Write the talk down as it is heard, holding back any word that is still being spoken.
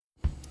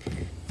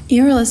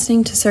You are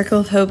listening to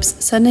Circle of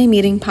Hope's Sunday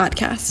Meeting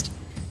podcast.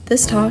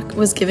 This talk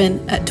was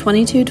given at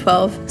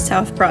 2212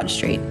 South Broad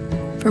Street.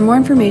 For more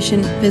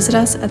information, visit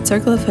us at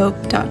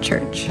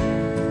circleofhope.church.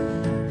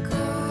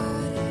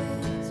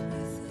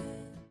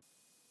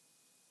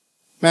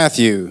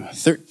 Matthew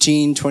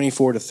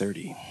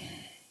 13:24-30.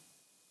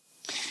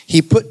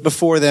 He put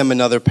before them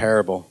another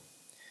parable.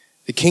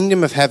 The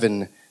kingdom of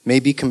heaven may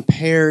be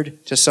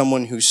compared to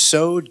someone who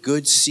sowed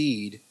good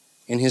seed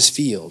in his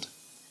field.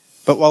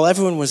 But while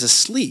everyone was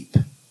asleep,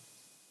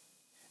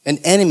 an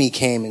enemy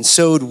came and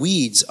sowed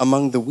weeds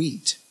among the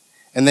wheat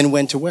and then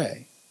went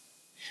away.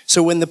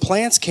 So when the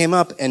plants came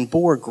up and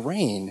bore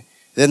grain,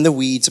 then the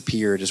weeds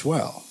appeared as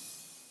well.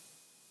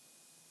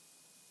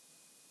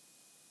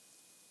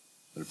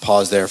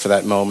 Pause there for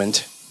that moment.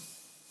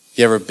 Have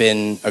you ever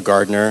been a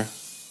gardener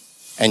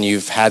and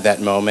you've had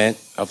that moment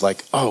of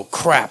like, oh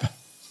crap?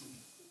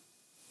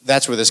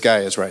 That's where this guy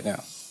is right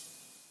now.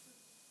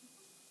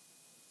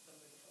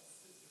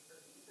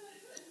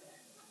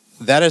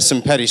 That is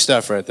some petty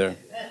stuff right there.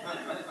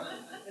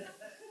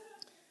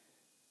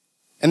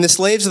 And the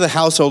slaves of the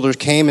householders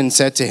came and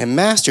said to him,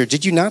 Master,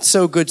 did you not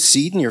sow good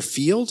seed in your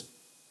field?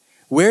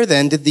 Where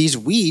then did these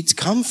weeds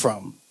come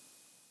from?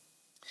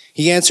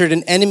 He answered,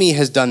 an enemy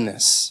has done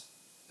this.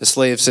 The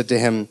slave said to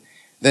him,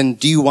 then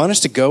do you want us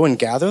to go and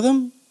gather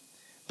them?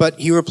 But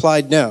he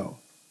replied, no.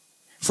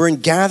 For in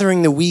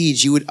gathering the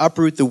weeds, you would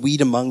uproot the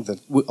wheat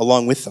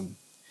along with them.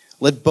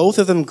 Let both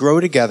of them grow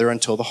together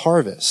until the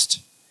harvest.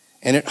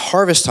 And at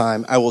harvest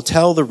time, I will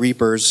tell the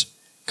reapers,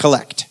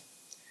 collect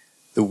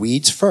the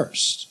weeds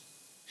first,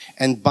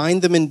 and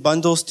bind them in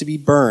bundles to be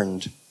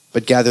burned,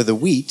 but gather the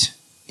wheat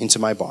into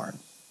my barn.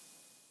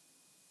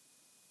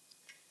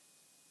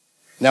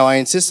 Now, I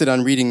insisted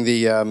on reading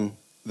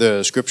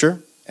the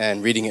scripture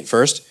and reading it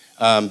first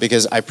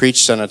because I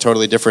preached on a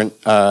totally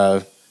different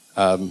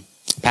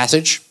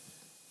passage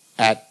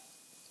at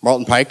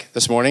Marlton Pike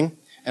this morning,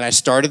 and I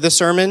started the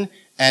sermon,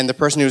 and the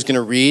person who was going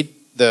to read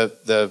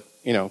the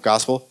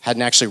gospel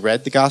hadn't actually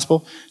read the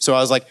gospel. So I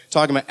was like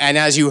talking about, and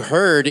as you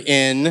heard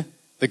in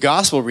the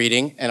gospel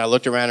reading, and I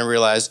looked around and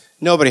realized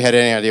nobody had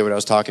any idea what I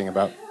was talking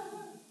about.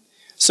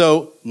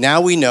 So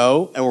now we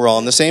know, and we're all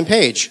on the same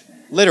page,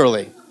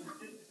 literally.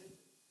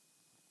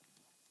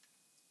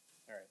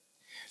 All right.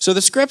 So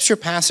the scripture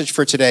passage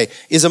for today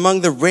is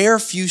among the rare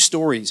few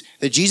stories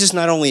that Jesus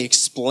not only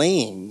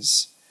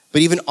explains,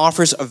 but even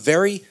offers a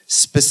very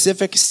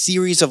specific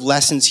series of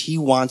lessons he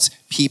wants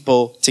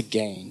people to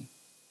gain.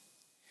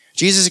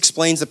 Jesus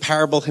explains the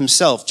parable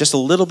himself just a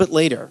little bit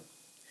later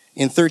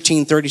in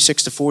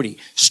 13:36-40,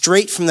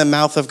 straight from the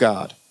mouth of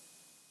God.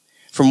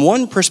 From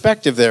one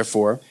perspective,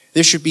 therefore,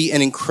 this should be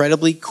an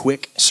incredibly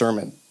quick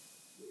sermon.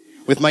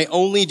 With my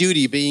only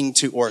duty being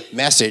to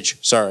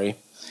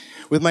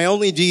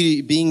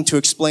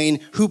explain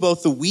who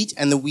both the wheat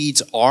and the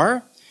weeds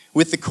are,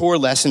 with the core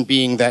lesson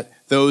being that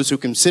those who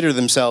consider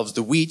themselves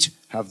the wheat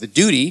have the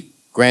duty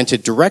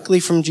granted directly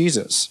from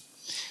Jesus,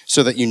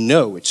 so that you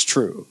know it's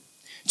true,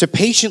 to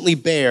patiently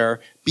bear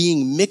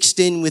being mixed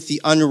in with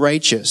the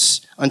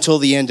unrighteous until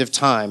the end of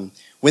time,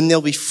 when they'll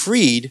be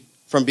freed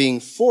from being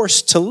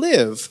forced to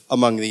live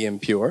among the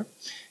impure,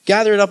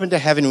 gathered up into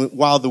heaven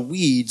while the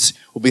weeds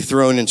will be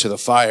thrown into the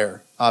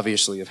fire,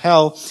 obviously of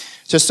hell,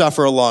 to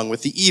suffer along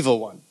with the evil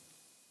one.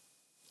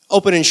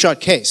 Open and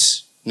shut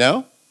case,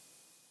 no?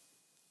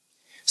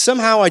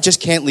 Somehow I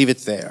just can't leave it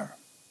there.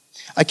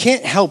 I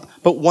can't help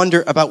but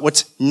wonder about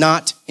what's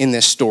not in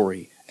this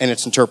story and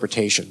its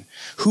interpretation.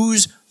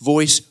 Whose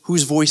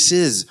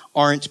voices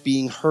aren't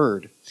being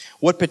heard?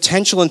 What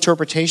potential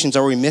interpretations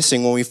are we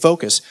missing when we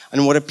focus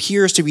on what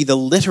appears to be the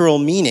literal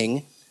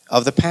meaning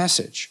of the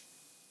passage?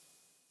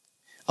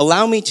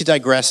 Allow me to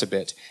digress a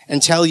bit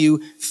and tell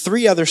you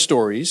three other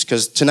stories,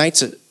 because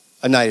tonight's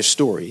a night of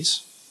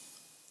stories,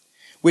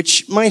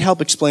 which might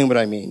help explain what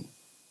I mean.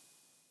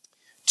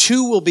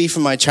 Two will be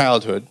from my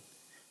childhood,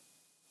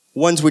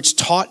 ones which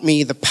taught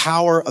me the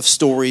power of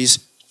stories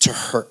to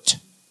hurt.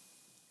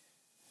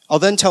 I'll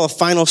then tell a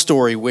final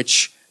story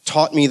which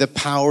taught me the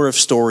power of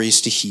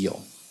stories to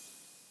heal.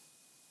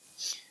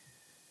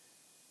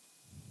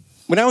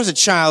 When I was a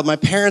child, my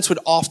parents would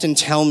often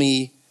tell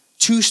me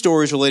two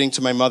stories relating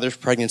to my mother's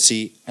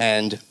pregnancy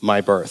and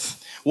my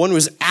birth. One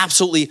was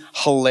absolutely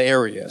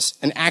hilarious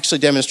and actually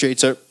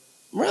demonstrates a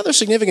rather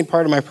significant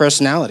part of my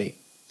personality.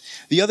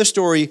 The other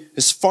story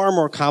is far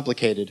more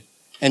complicated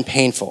and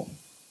painful.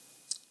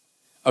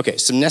 Okay,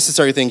 some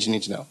necessary things you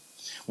need to know.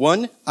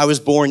 One, I was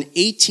born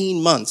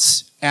 18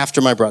 months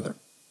after my brother.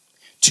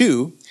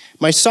 Two,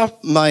 my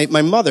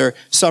mother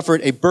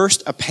suffered a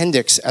burst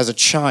appendix as a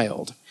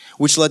child,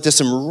 which led to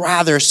some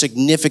rather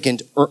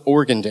significant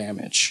organ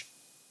damage,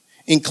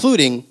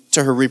 including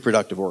to her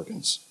reproductive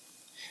organs.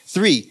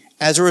 Three,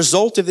 as a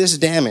result of this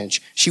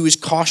damage, she was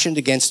cautioned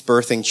against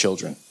birthing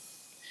children.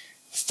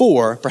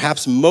 Four,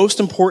 perhaps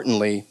most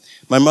importantly,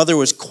 my mother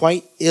was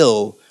quite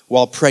ill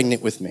while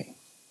pregnant with me.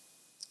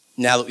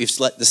 Now that we've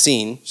set the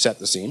scene,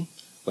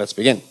 let's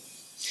begin.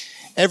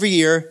 Every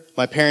year,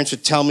 my parents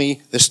would tell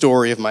me the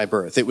story of my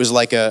birth. It was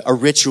like a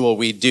ritual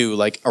we'd do,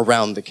 like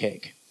around the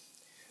cake.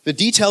 The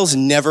details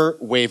never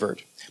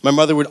wavered. My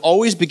mother would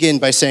always begin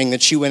by saying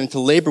that she went into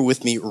labor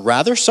with me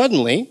rather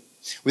suddenly,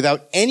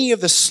 without any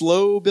of the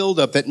slow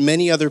buildup that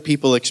many other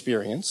people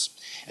experience,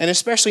 and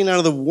especially none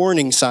of the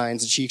warning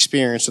signs that she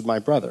experienced with my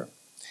brother.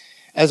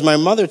 As my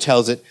mother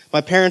tells it,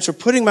 my parents were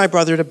putting my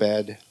brother to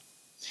bed,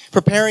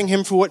 preparing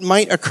him for what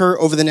might occur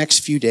over the next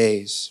few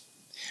days.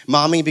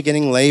 Mommy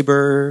beginning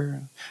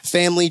labor,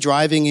 family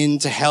driving in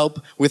to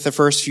help with the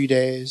first few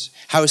days,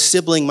 how a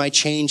sibling might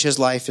change his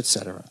life,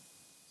 etc.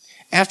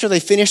 After they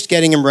finished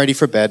getting him ready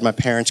for bed, my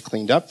parents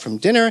cleaned up from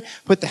dinner,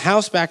 put the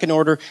house back in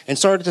order, and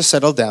started to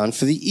settle down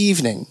for the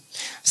evening.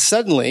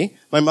 Suddenly,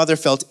 my mother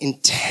felt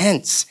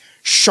intense,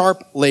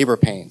 sharp labor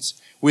pains,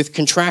 with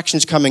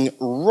contractions coming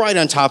right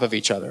on top of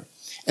each other.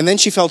 And then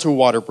she felt her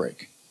water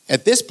break.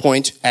 At this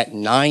point, at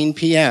 9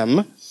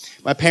 p.m.,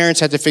 my parents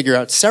had to figure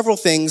out several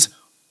things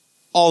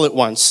all at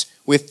once,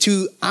 with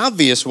two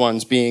obvious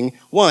ones being,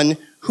 one,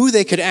 who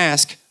they could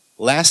ask,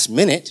 last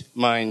minute,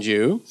 mind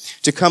you,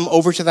 to come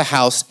over to the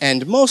house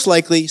and most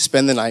likely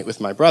spend the night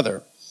with my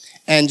brother.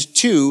 And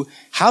two,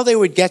 how they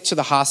would get to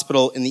the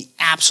hospital in the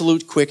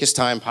absolute quickest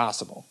time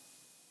possible.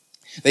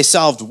 They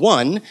solved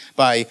one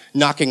by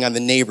knocking on the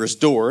neighbor's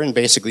door and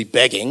basically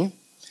begging,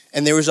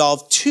 and they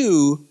resolved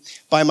two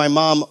by my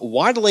mom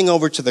waddling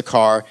over to the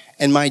car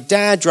and my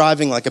dad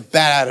driving like a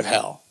bat out of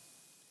hell.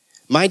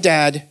 My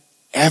dad,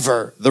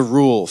 ever the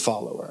rule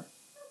follower,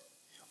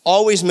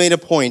 always made a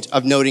point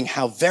of noting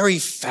how very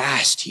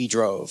fast he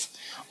drove,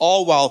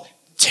 all while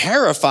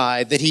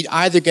terrified that he'd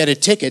either get a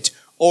ticket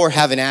or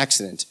have an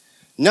accident.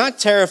 Not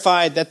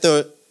terrified that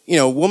the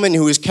woman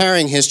who is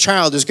carrying his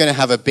child is going to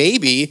have a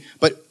baby,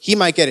 but he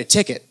might get a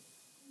ticket.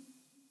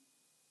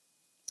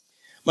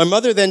 My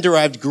mother then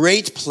derived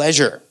great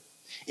pleasure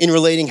in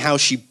relating how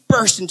she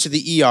burst into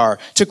the ER,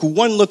 took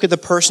one look at the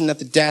person at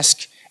the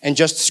desk, and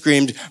just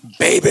screamed,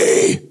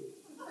 "Baby!"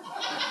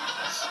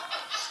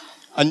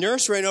 A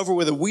nurse ran over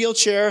with a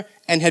wheelchair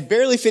and had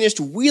barely finished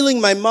wheeling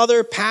my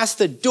mother past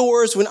the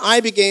doors when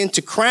I began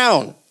to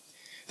crown.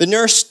 The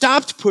nurse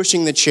stopped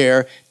pushing the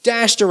chair,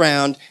 dashed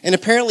around, and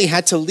apparently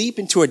had to leap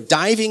into a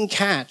diving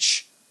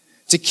catch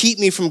to keep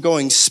me from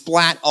going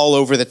splat all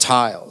over the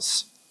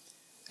tiles.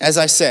 As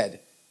I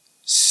said,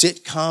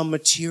 sitcom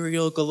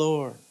material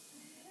galore.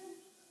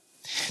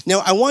 Now,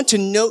 I want to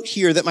note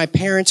here that my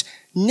parents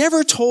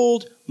never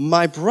told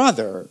my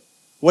brother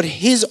what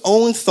his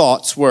own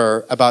thoughts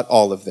were about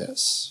all of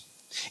this,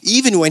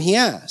 even when he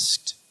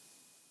asked.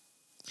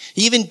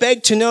 He even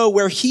begged to know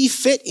where he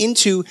fit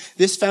into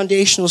this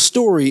foundational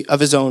story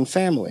of his own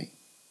family.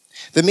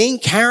 The main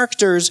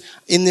characters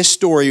in this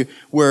story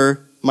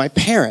were my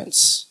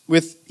parents,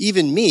 with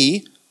even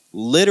me,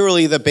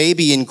 literally the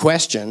baby in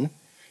question,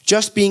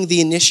 just being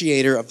the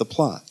initiator of the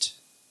plot,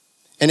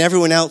 and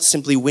everyone else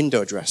simply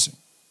window dressing.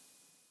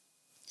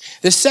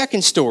 The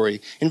second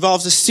story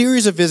involves a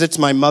series of visits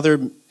my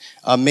mother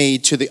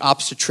made to the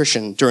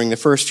obstetrician during the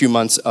first few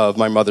months of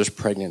my mother's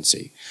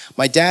pregnancy.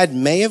 My dad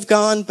may have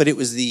gone, but it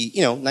was the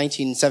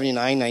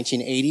 1979,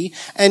 1980,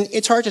 and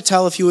it's hard to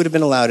tell if he would have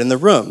been allowed in the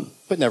room,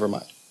 but never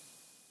mind.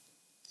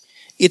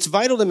 It's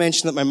vital to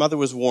mention that my mother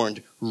was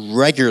warned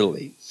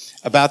regularly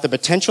about the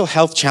potential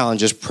health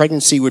challenges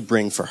pregnancy would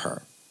bring for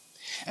her.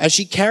 As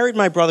she carried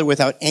my brother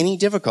without any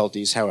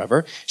difficulties,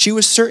 however, she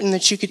was certain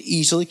that she could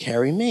easily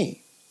carry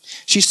me.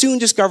 She soon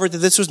discovered that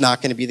this was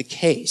not going to be the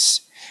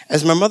case.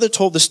 As my mother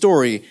told the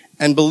story,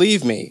 and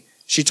believe me,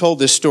 she told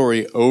this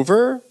story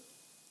over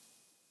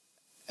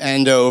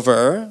and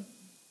over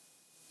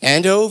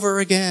and over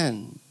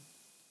again,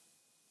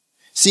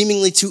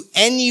 seemingly to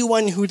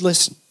anyone who'd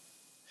listen.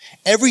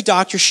 Every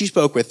doctor she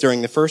spoke with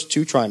during the first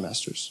 2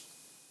 trimesters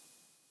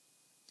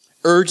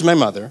urged my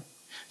mother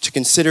to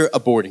consider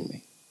aborting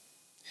me,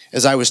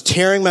 as I was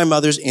tearing my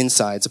mother's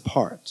insides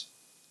apart.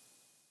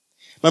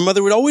 My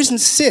mother would always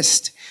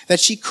insist that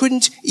she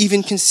couldn't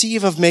even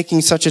conceive of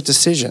making such a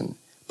decision,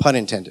 pun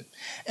intended,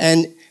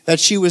 and that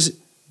she was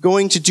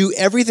going to do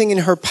everything in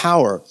her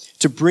power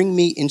to bring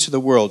me into the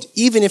world,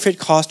 even if it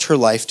cost her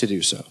life to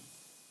do so.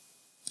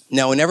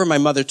 Now, whenever my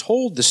mother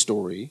told the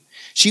story,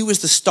 she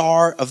was the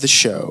star of the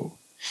show.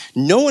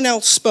 No one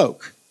else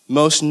spoke,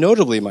 most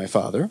notably my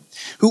father,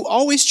 who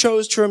always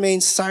chose to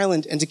remain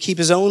silent and to keep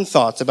his own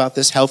thoughts about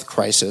this health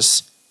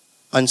crisis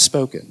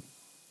unspoken.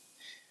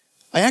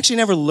 I actually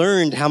never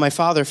learned how my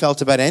father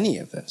felt about any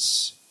of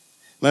this.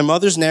 My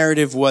mother's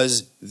narrative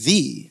was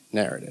the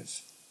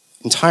narrative,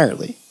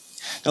 entirely.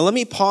 Now let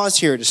me pause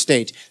here to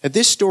state that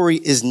this story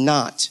is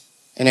not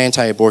an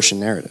anti-abortion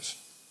narrative.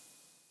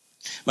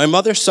 My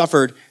mother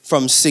suffered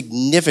from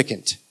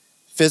significant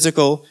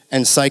physical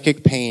and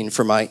psychic pain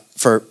for my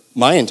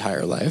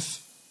entire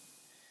life.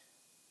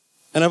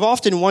 And I've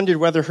often wondered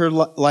whether her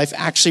life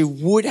actually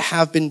would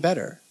have been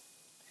better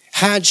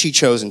had she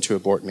chosen to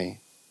abort me,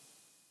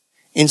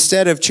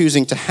 instead of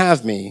choosing to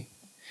have me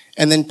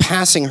and then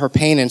passing her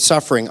pain and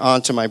suffering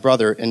on to my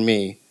brother and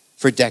me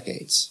for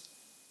decades.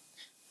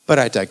 But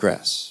I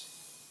digress.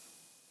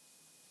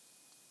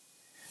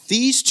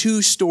 These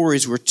two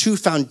stories were two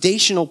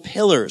foundational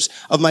pillars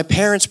of my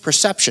parents'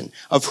 perception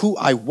of who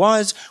I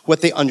was, what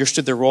they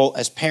understood their role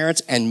as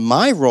parents and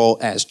my role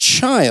as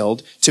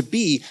child to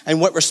be, and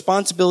what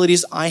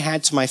responsibilities I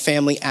had to my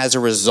family as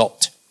a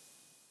result.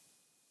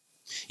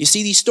 You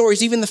see, these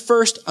stories, even the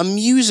first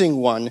amusing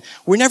one,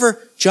 were never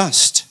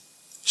just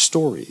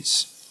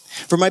stories.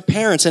 For my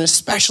parents, and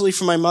especially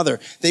for my mother,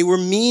 they were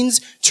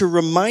means to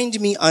remind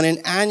me on an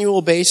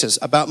annual basis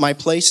about my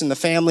place in the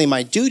family,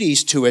 my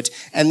duties to it,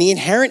 and the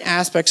inherent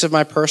aspects of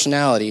my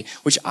personality,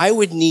 which I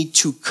would need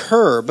to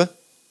curb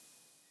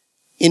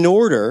in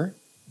order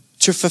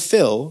to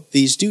fulfill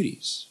these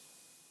duties.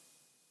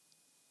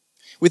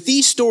 With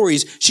these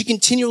stories, she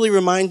continually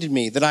reminded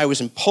me that I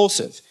was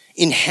impulsive,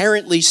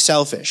 inherently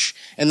selfish,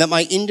 and that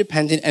my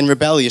independent and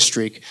rebellious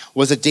streak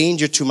was a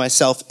danger to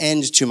myself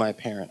and to my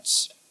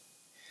parents.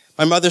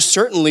 My mother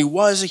certainly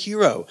was a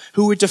hero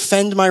who would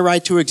defend my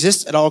right to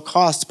exist at all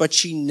costs, but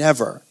she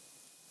never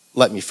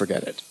let me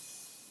forget it.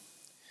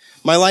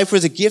 My life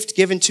was a gift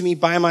given to me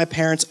by my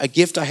parents, a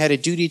gift I had a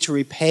duty to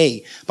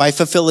repay by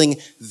fulfilling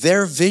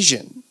their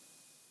vision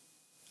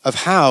of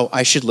how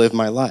I should live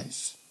my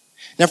life.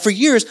 Now, for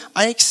years,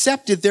 I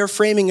accepted their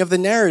framing of the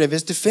narrative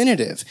as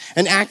definitive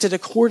and acted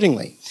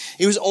accordingly.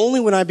 It was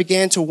only when I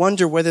began to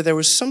wonder whether there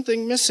was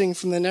something missing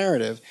from the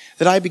narrative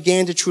that I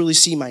began to truly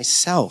see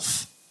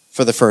myself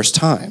for the first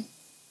time.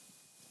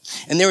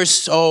 And there is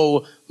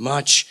so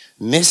much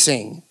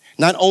missing,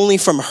 not only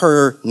from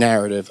her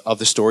narrative of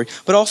the story,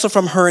 but also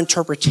from her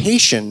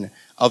interpretation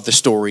of the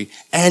story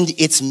and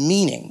its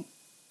meaning.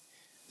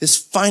 This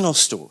final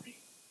story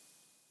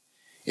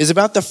is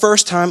about the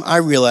first time I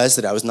realized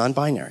that I was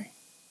non-binary.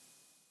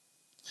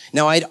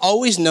 Now, I'd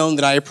always known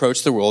that I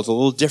approached the world a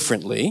little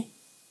differently.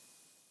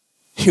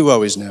 You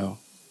always know.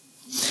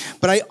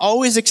 But I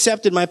always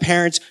accepted my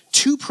parents'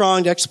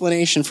 two-pronged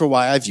explanation for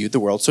why I viewed the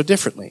world so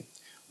differently.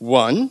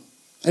 One,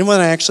 and one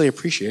I actually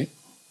appreciate,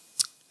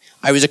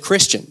 I was a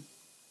Christian.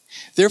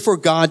 Therefore,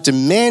 God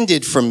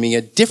demanded from me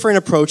a different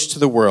approach to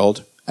the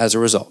world as a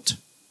result.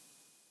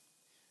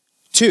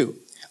 Two,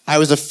 I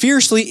was a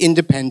fiercely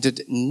independent,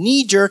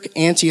 knee-jerk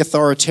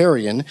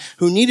anti-authoritarian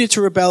who needed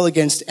to rebel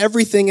against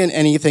everything and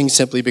anything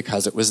simply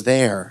because it was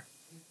there.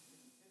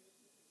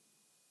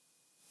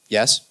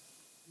 Yes?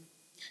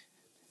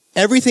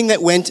 Everything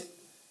that went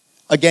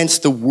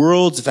against the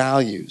world's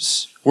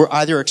values were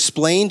either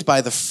explained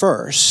by the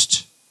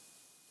first,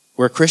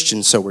 we're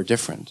Christians, so we're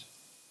different,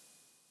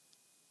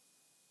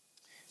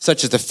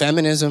 such as the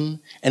feminism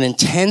and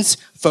intense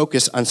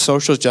focus on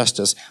social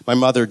justice my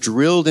mother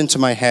drilled into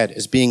my head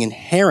as being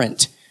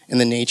inherent in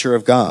the nature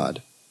of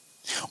God.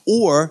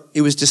 Or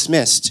it was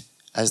dismissed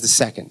as the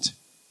second.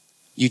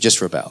 You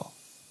just rebel.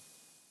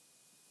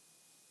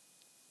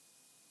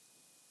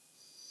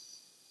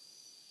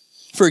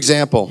 For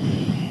example,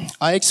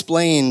 I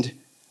explained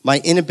my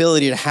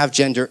inability to have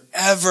gender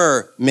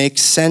ever make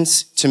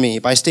sense to me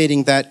by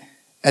stating that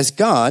as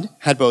God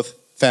had both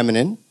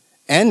feminine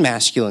and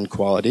masculine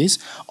qualities,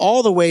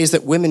 all the ways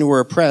that women were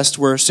oppressed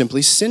were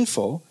simply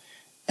sinful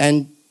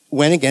and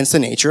went against the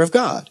nature of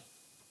God.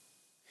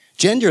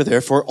 Gender,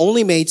 therefore,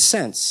 only made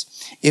sense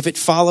if it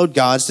followed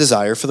God's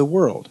desire for the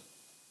world.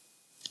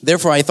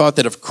 Therefore, I thought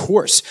that, of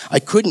course, I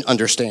couldn't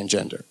understand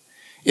gender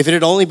if it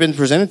had only been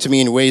presented to me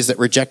in ways that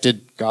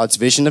rejected God's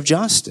vision of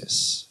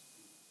justice.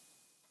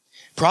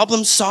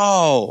 Problem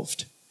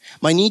solved.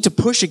 My need to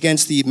push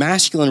against the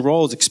masculine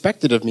roles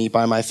expected of me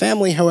by my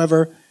family,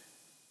 however,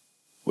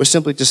 was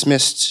simply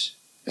dismissed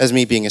as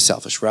me being a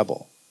selfish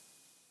rebel.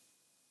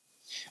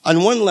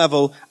 On one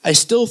level, I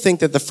still think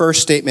that the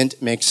first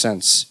statement makes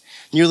sense.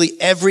 Nearly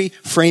every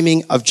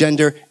framing of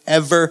gender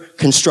ever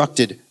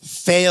constructed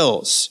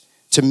fails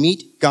to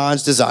meet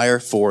God's desire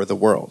for the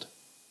world.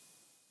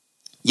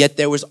 Yet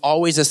there was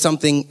always a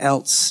something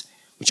else,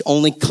 which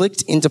only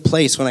clicked into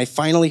place when I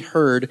finally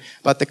heard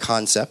about the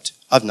concept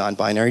of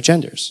non-binary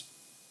genders.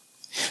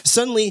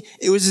 Suddenly,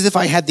 it was as if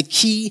I had the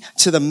key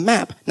to the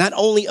map, not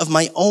only of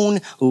my own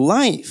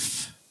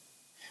life,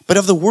 but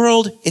of the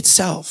world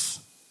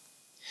itself.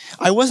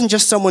 I wasn't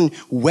just someone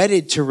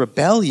wedded to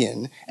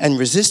rebellion and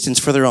resistance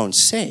for their own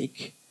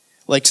sake,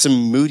 like some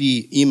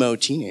moody emo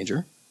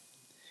teenager.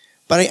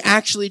 But I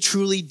actually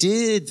truly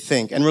did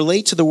think and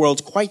relate to the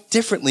world quite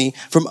differently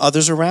from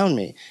others around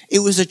me. It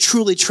was a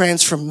truly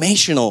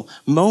transformational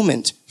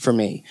moment for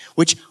me,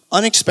 which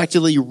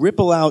unexpectedly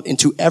rippled out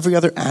into every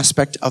other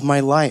aspect of my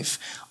life.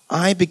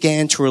 I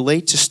began to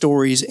relate to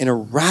stories in a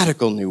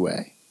radical new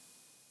way.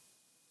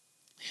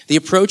 The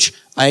approach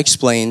I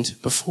explained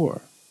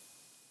before.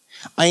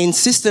 I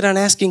insisted on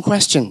asking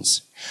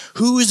questions.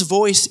 Whose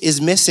voice is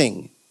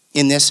missing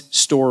in this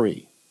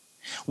story?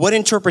 What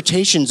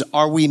interpretations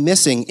are we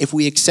missing if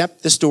we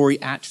accept the story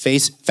at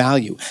face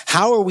value?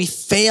 How are we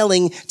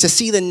failing to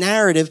see the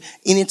narrative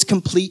in its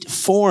complete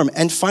form?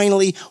 And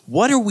finally,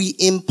 what are we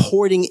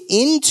importing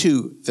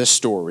into the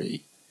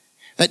story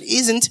that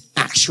isn't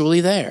actually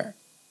there?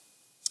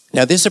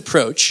 Now, this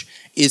approach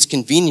is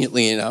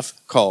conveniently enough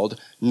called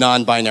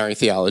non-binary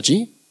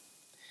theology.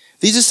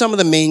 These are some of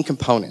the main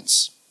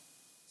components.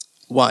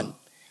 1,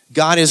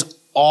 God is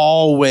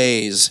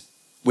always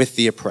with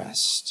the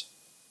oppressed,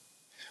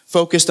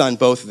 focused on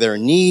both their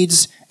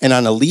needs and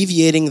on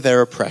alleviating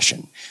their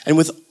oppression. And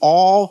with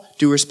all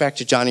due respect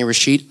to Johnny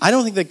Rashid, I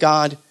don't think that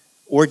God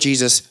or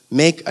Jesus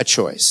make a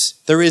choice.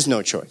 There is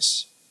no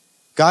choice.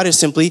 God is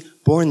simply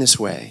born this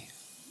way.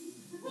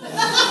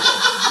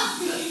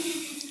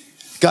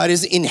 God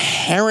is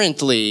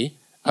inherently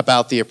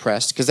about the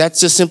oppressed, because that's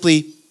just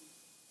simply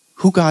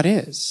who God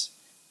is.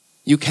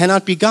 You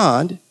cannot be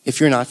God if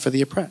you're not for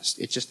the oppressed.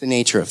 It's just the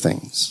nature of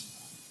things.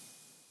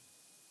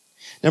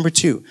 Number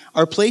 2,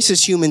 our place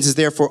as humans is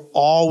therefore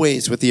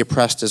always with the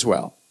oppressed as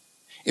well,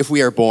 if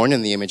we are born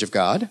in the image of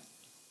God.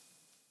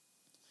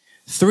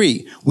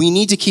 3, we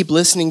need to keep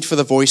listening for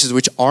the voices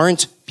which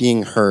aren't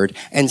being heard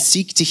and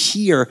seek to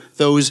hear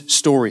those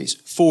stories.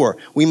 4,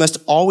 we must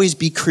always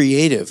be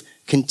creative,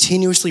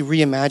 continuously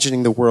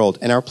reimagining the world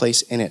and our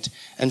place in it.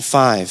 And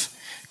 5,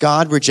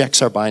 God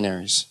rejects our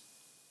binaries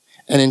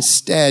and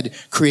instead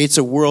creates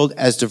a world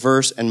as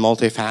diverse and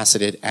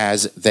multifaceted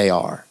as they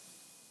are.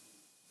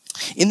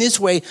 In this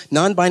way,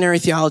 non-binary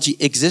theology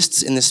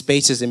exists in the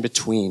spaces in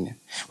between,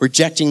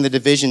 rejecting the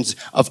divisions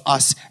of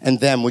us and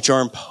them, which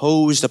are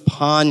imposed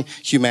upon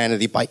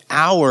humanity by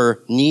our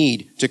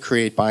need to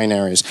create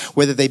binaries,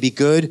 whether they be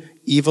good,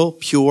 evil,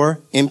 pure,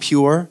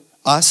 impure,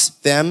 us,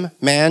 them,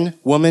 man,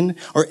 woman,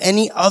 or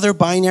any other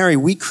binary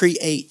we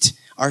create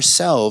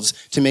ourselves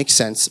to make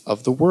sense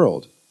of the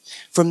world.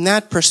 From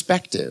that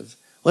perspective,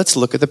 let's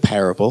look at the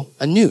parable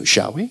anew,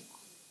 shall we?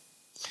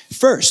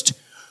 First,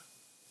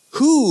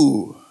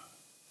 who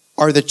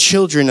are the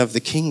children of the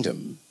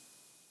kingdom?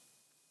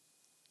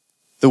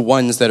 The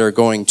ones that are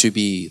going to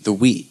be the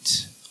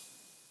wheat.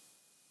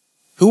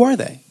 Who are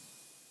they?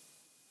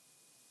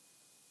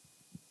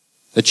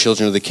 The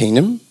children of the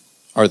kingdom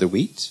are the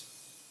wheat.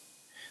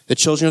 The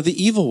children of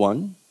the evil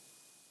one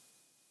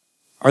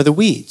are the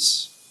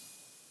weeds.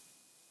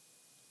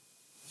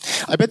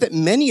 I bet that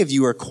many of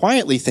you are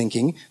quietly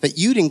thinking that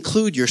you'd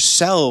include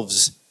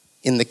yourselves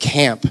in the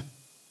camp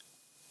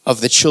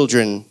of the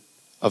children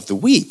of the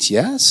wheat,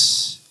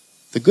 yes?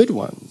 The good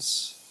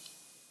ones.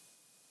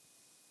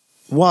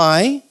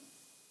 Why?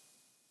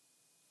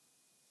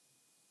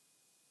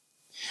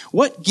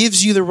 What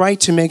gives you the right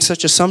to make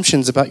such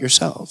assumptions about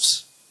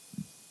yourselves?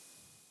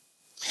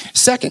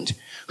 Second,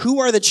 who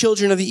are the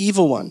children of the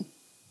evil one?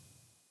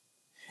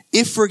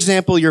 If, for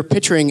example, you're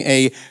picturing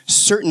a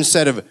certain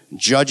set of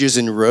judges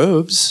in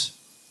robes,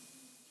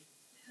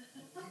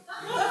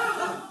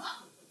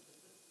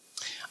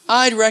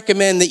 I'd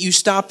recommend that you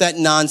stop that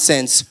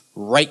nonsense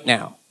right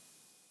now.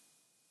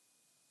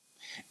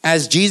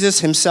 As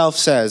Jesus himself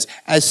says,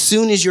 as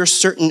soon as you're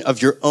certain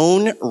of your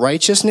own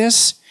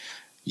righteousness,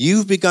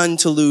 you've begun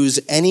to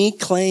lose any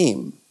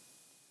claim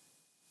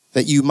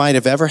that you might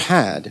have ever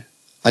had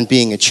on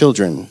being a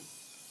children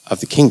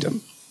of the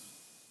kingdom.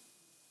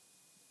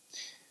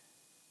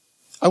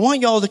 I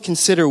want y'all to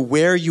consider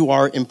where you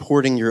are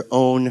importing your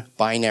own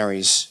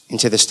binaries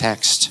into this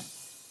text.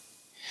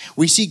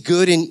 We see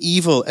good and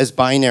evil as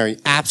binary,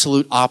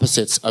 absolute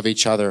opposites of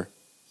each other.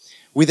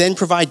 We then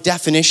provide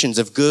definitions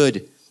of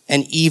good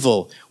and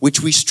evil,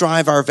 which we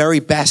strive our very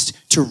best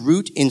to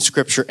root in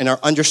Scripture and our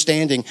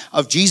understanding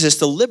of Jesus,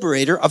 the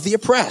liberator of the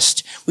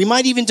oppressed. We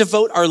might even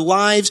devote our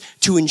lives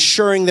to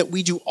ensuring that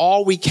we do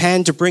all we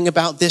can to bring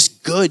about this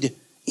good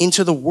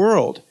into the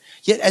world.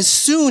 Yet as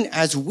soon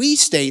as we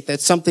state that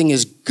something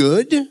is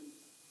good,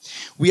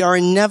 we are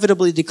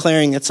inevitably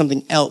declaring that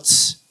something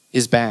else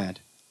is bad.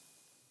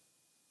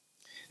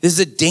 This is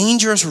a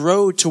dangerous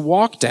road to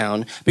walk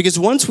down, because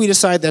once we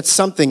decide that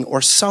something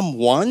or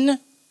someone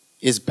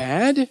is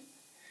bad,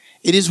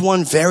 it is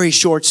one very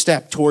short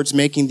step towards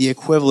making the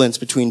equivalence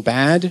between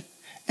bad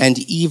and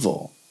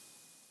evil.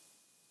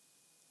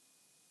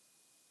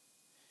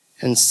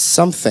 And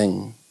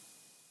something,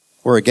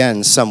 or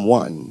again,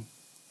 someone,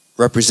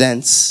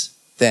 represents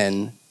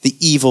then the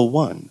evil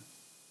one.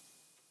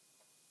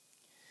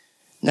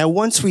 Now,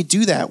 once we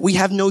do that, we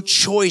have no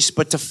choice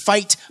but to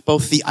fight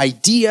both the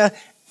idea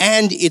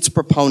and its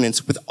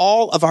proponents with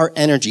all of our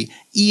energy,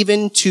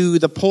 even to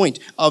the point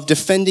of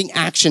defending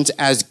actions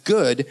as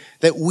good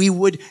that we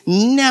would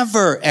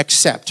never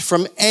accept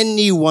from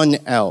anyone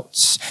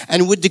else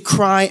and would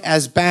decry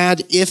as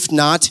bad, if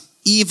not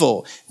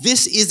evil.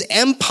 This is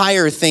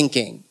empire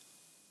thinking.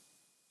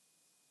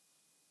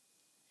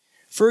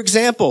 For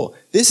example,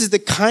 this is the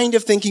kind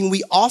of thinking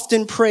we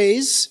often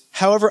praise,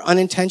 however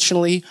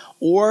unintentionally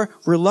or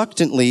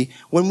reluctantly,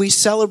 when we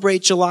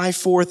celebrate July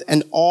 4th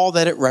and all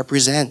that it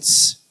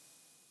represents.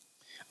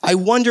 I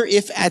wonder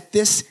if at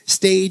this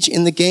stage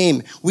in the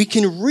game, we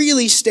can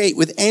really state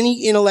with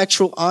any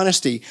intellectual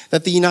honesty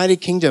that the United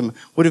Kingdom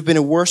would have been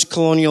a worse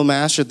colonial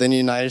master than the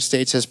United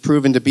States has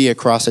proven to be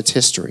across its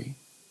history.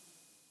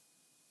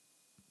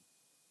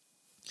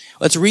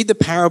 Let's read the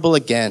parable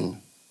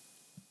again.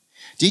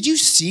 Did you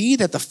see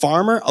that the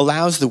farmer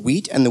allows the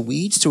wheat and the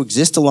weeds to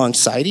exist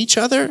alongside each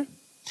other?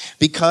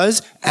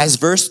 Because, as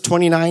verse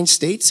 29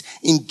 states,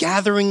 in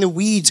gathering the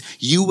weeds,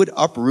 you would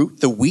uproot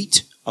the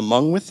wheat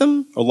along with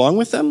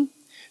them.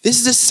 This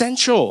is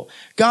essential.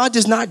 God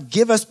does not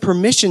give us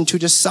permission to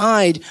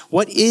decide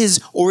what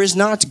is or is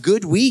not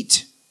good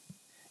wheat.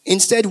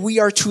 Instead, we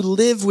are to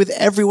live with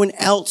everyone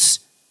else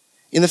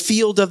in the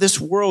field of this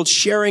world,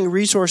 sharing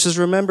resources.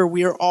 Remember,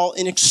 we are all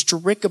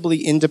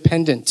inextricably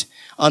independent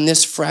on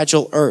this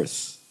fragile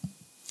earth.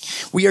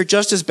 We are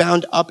just as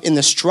bound up in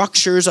the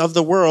structures of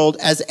the world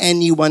as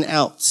anyone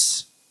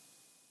else.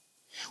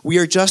 We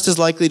are just as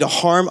likely to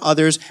harm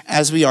others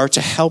as we are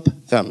to help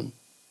them.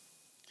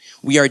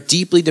 We are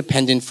deeply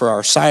dependent for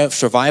our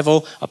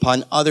survival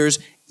upon others,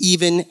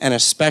 even and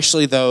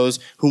especially those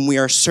whom we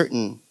are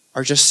certain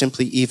are just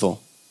simply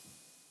evil.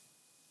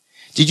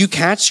 Did you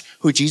catch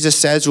who Jesus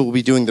says will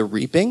be doing the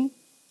reaping?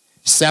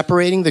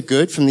 Separating the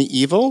good from the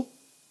evil?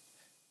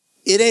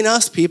 It ain't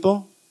us,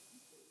 people.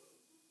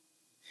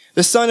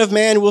 The Son of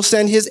Man will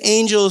send his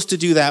angels to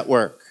do that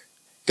work.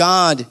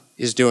 God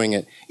is doing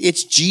it.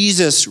 It's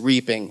Jesus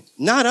reaping,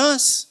 not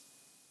us.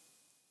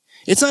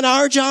 It's not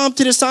our job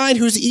to decide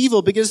who's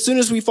evil, because as soon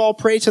as we fall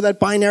prey to that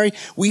binary,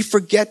 we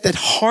forget that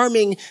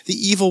harming the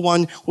evil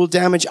one will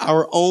damage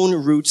our own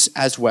roots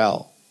as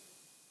well,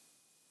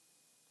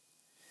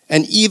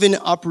 and even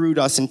uproot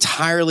us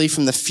entirely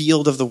from the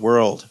field of the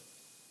world.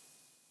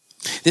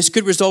 This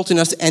could result in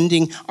us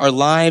ending our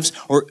lives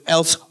or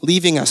else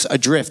leaving us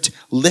adrift,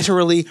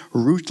 literally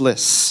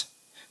rootless,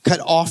 cut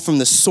off from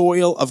the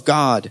soil of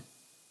God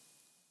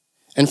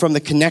and from the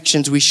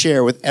connections we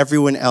share with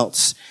everyone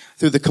else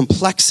through the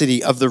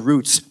complexity of the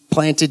roots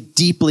planted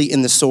deeply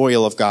in the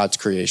soil of God's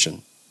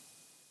creation.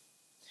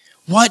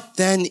 What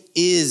then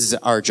is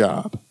our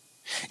job?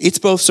 It's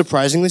both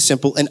surprisingly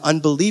simple and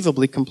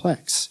unbelievably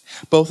complex,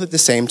 both at the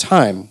same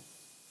time.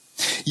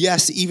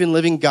 Yes, even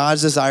living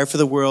God's desire for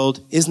the world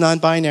is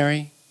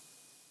non-binary.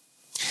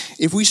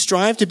 If we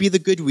strive to be the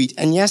good wheat,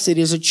 and yes, it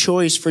is a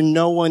choice, for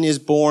no one is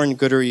born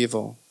good or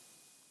evil,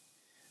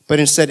 but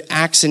instead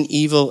acts in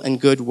evil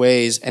and good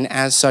ways, and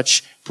as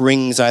such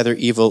brings either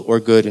evil or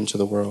good into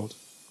the world.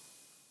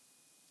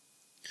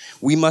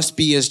 We must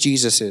be as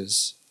Jesus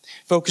is,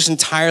 focused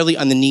entirely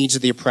on the needs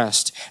of the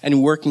oppressed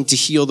and working to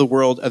heal the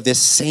world of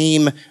this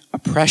same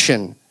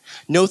oppression.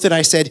 Note that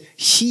I said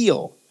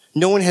heal.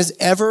 No one has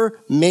ever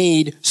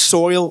made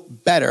soil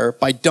better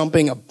by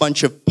dumping a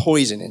bunch of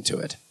poison into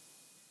it.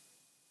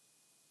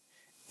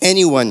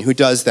 Anyone who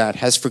does that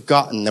has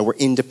forgotten that we're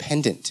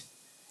interdependent,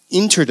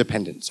 in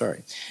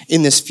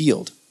this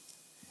field.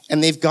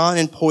 And they've gone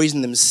and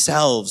poisoned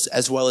themselves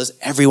as well as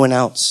everyone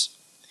else.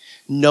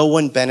 No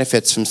one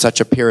benefits from such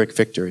a Pyrrhic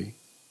victory.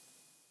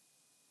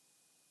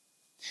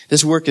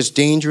 This work is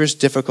dangerous,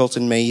 difficult,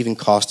 and may even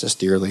cost us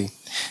dearly.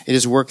 It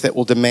is work that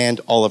will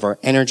demand all of our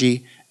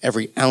energy,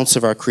 every ounce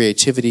of our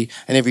creativity,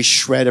 and every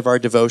shred of our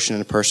devotion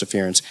and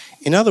perseverance.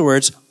 In other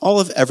words,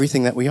 all of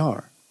everything that we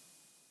are.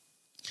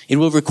 It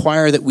will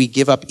require that we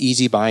give up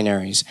easy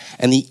binaries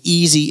and the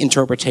easy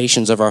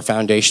interpretations of our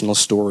foundational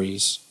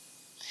stories.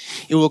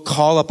 It will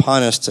call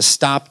upon us to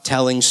stop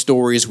telling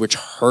stories which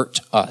hurt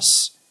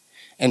us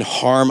and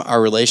harm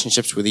our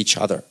relationships with each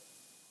other,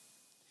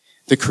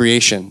 the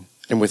creation,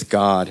 and with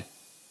God.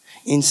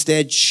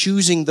 Instead,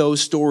 choosing those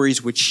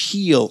stories which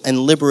heal and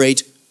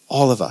liberate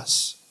all of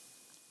us.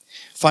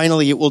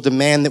 Finally, it will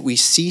demand that we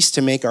cease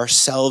to make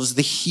ourselves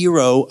the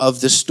hero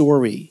of the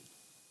story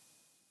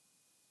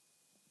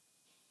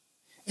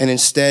and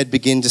instead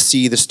begin to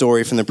see the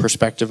story from the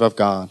perspective of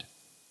God,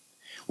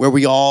 where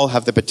we all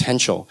have the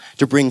potential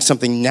to bring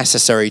something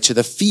necessary to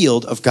the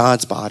field of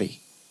God's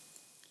body.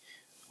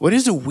 What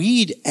is a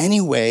weed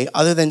anyway,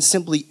 other than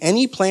simply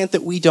any plant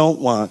that we don't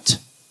want?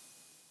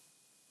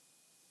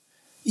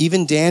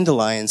 Even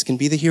dandelions can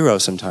be the hero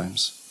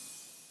sometimes.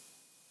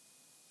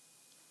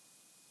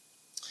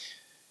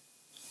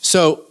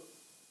 So,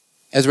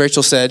 as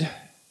Rachel said,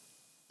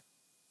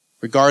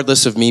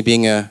 regardless of me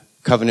being a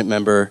covenant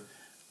member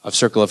of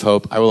Circle of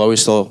Hope, I will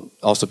always still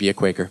also be a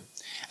Quaker.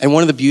 And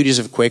one of the beauties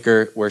of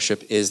Quaker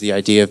worship is the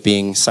idea of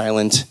being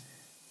silent,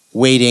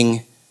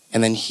 waiting,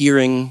 and then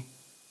hearing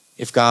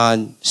if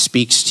God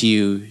speaks to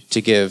you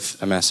to give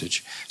a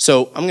message.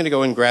 So I'm going to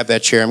go and grab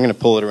that chair. I'm going to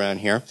pull it around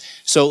here.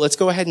 So let's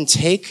go ahead and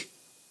take,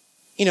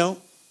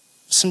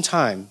 some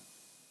time.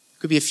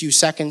 Could be a few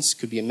seconds,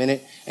 could be a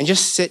minute, and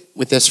just sit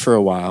with this for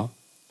a while.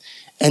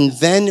 And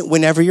then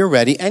whenever you're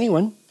ready,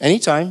 anyone,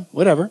 anytime,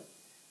 whatever,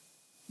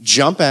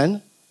 jump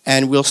in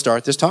and we'll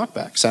start this talk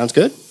back. Sounds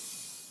good?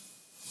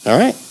 All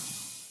right.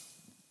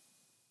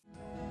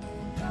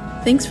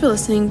 Thanks for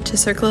listening to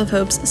Circle of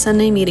Hope's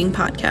Sunday Meeting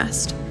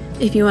podcast.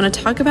 If you want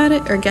to talk about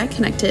it or get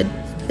connected,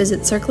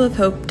 visit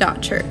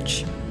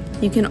circleofhope.church.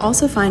 You can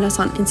also find us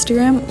on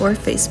Instagram or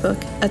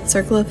Facebook at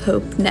Circle of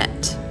Hope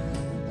Net.